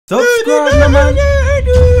Subscribe, man.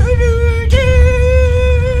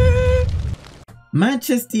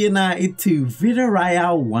 Manchester United 2,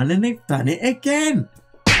 Villarreal 1, and they've done it again.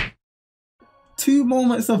 2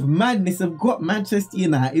 moments of madness have got Manchester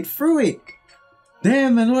United through it.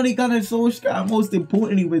 Them and Ole Gunnar Solskjaer, most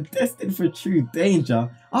importantly, were destined for true danger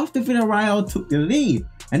after Villarreal took the lead,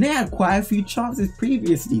 and they had quite a few chances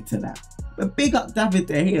previously to that. But big up David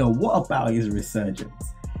De Gea, what about his resurgence?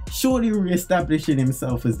 Surely re-establishing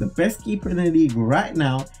himself as the best keeper in the league right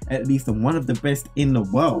now, at least and one of the best in the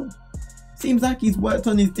world. Seems like he's worked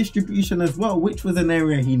on his distribution as well, which was an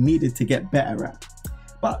area he needed to get better at.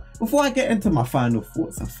 But before I get into my final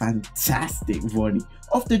thoughts, a fantastic volley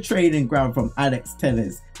off the training ground from Alex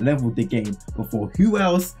Telles leveled the game before who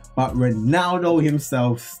else but Ronaldo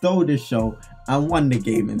himself stole the show and won the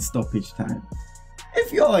game in stoppage time.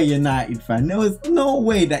 If you're a United fan, there was no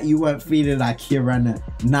way that you weren't feeling like you ran a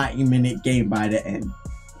 90-minute game by the end.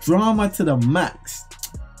 Drama to the max.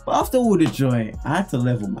 But after all the joy, I had to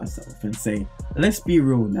level myself and say, let's be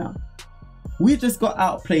real now. We just got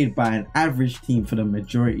outplayed by an average team for the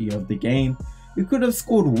majority of the game. We could have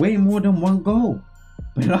scored way more than 1 goal.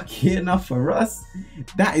 But lucky enough for us,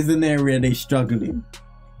 that is an area they struggle in.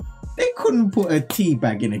 They couldn't put a tea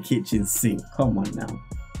bag in a kitchen sink. Come on now.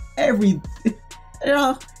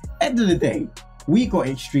 End of the day, we got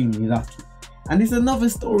extremely lucky. And it's another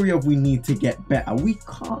story of we need to get better. We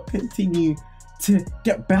can't continue to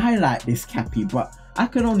get by like this, Cappy, but I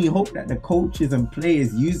can only hope that the coaches and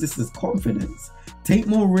players use this as confidence, take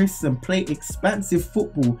more risks and play expansive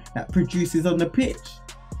football that produces on the pitch.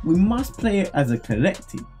 We must play it as a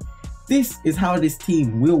collective. This is how this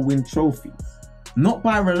team will win trophies, not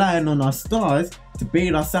by relying on our stars to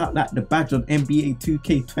bail us out like the badge on NBA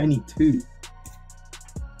 2K22.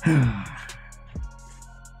 I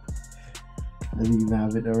need to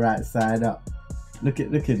have it the right side up. Look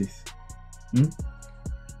at this.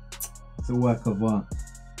 It's a work of art.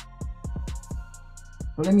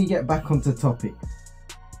 But let me get back onto topic.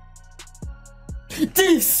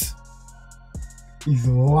 This is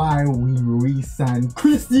why we re-signed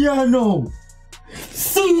Cristiano.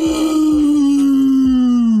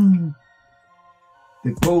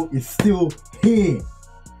 The goal is still here.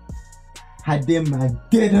 Had them man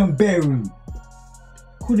dead and buried.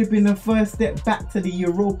 Could have been the first step back to the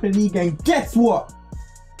Europa League, and guess what?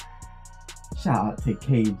 Shout out to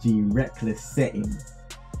KG, reckless settings.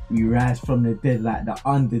 We rise from the dead like the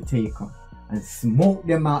Undertaker and smoke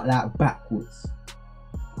them out like backwards.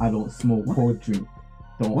 I don't smoke or drink.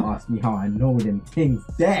 Don't ask me how I know them things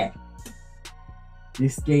there.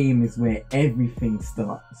 This game is where everything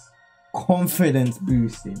starts. Confidence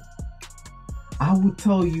boosting. I will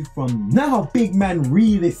tell you from now, big man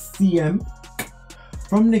realist CM.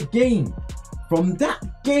 From the game. From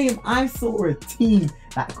that game, I saw a team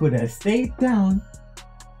that could have stayed down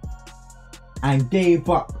and gave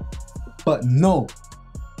up. But no.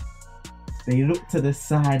 They looked to the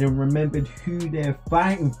side and remembered who they're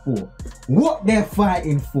fighting for. What they're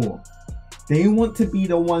fighting for. They want to be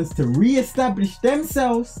the ones to re-establish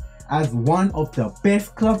themselves as one of the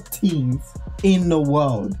best club teams in the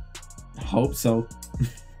world. I hope so.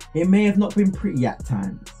 It may have not been pretty at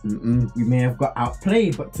times. We may have got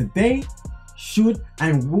outplayed, but today should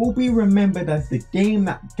and will be remembered as the game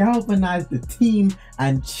that galvanized the team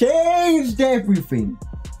and changed everything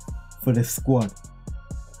for the squad.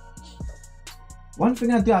 One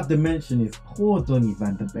thing I do have to mention is poor Donny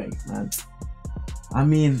van de Beek, man. I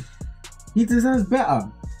mean, he deserves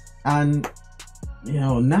better. And, you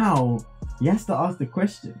know, now he has to ask the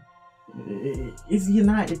question. Is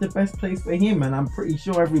United the best place for him? And I'm pretty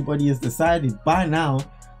sure everybody has decided by now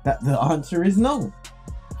that the answer is no.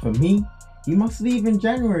 For me, he must leave in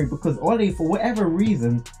January because Ole, for whatever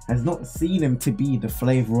reason, has not seen him to be the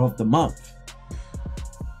flavour of the month.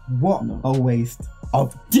 What a waste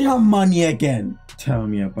of damn money again. Tell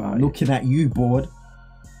me about it. Looking at you, board.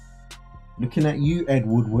 Looking at you, Ed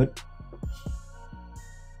Woodward.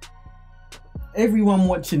 Everyone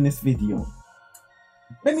watching this video,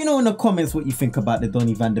 let me know in the comments what you think about the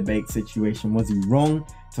Donny van de Beek situation. Was he wrong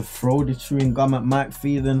to throw the chewing gum at Mike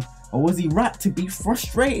Phelan? Or was he right to be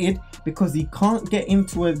frustrated because he can't get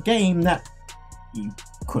into a game that he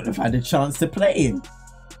could have had a chance to play in?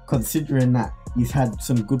 Considering that he's had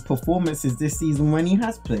some good performances this season when he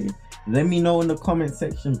has played. Let me know in the comment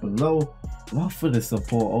section below. Love for the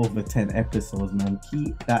support over 10 episodes, man.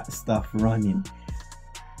 Keep that stuff running.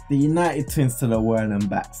 The United Twins to the world and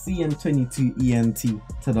back. CM22 ENT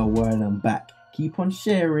to the world and back. Keep on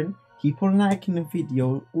sharing. Keep on liking the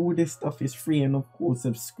video. All this stuff is free, and of course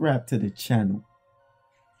subscribe to the channel.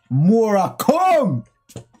 More are come!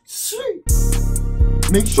 Sweet.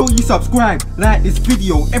 Make sure you subscribe, like this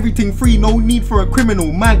video, everything free, no need for a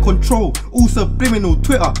criminal. Mind control, all subliminal.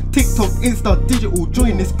 Twitter, TikTok, Insta, digital,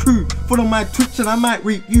 join this crew. Follow my Twitch and I might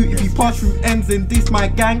rape you. If you pass through ends and diss my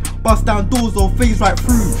gang, bust down doors or phase right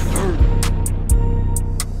through.